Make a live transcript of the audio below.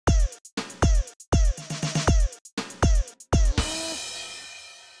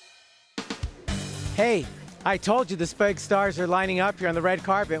Hey, I told you the big stars are lining up here on the red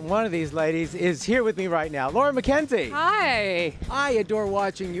carpet. One of these ladies is here with me right now. Laura McKenzie. Hi. I adore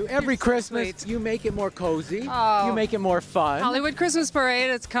watching you. Every Christmas, you make it more cozy. Oh. You make it more fun. Hollywood Christmas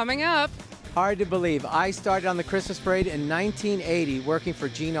Parade, it's coming up. Hard to believe. I started on the Christmas Parade in 1980 working for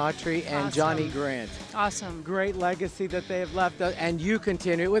Gene Autry and Awesome. Johnny Grant. Awesome. Great legacy that they have left us, and you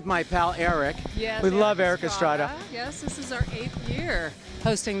continue with my pal Eric. Yes, We love Eric Estrada. Yes, this is our 8th year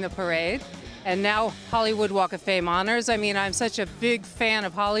hosting the parade. And now Hollywood Walk of Fame honors. I mean, I'm such a big fan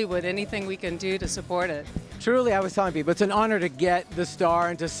of Hollywood, anything we can do to support it. Truly, I was telling people, it's an honor to get the star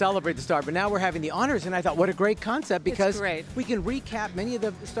and to celebrate the star, but now we're having the honors, and I thought, what a great concept, because we can recap many of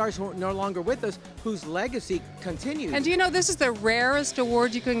the stars who are no longer with us, whose legacy continues. And do you know, this is the rarest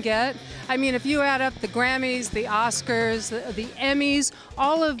award you can get? I mean, if you add up the Grammys, the Oscars, the Emmys,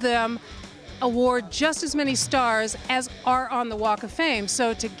 all of them award just as many stars as are on the Walk of Fame.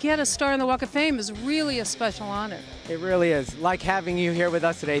 So to get a star on the Walk of Fame is really a special honor. It really is. Like having you here with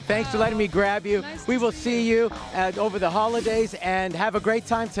us today. Thanks for letting me grab you. Nice we to will see see you over the holidays, and have a great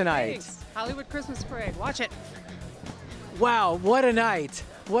time tonight. Thanks. Hollywood Christmas Parade. Watch it. Wow, what a night.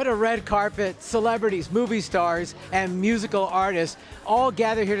 What a red carpet. Celebrities, movie stars, and musical artists all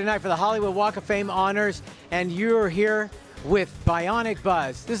gather here tonight for the Hollywood Walk of Fame honors, and you're here with Bionic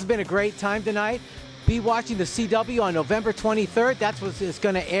Buzz. This has been a great time tonight. Be watching the CW on November 23rd. That's what it's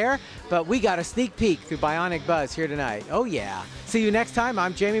going to air. But we got a sneak peek through Bionic Buzz here tonight. Oh, yeah. See you next time.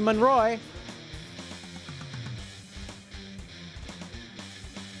 I'm Jaime Monroy.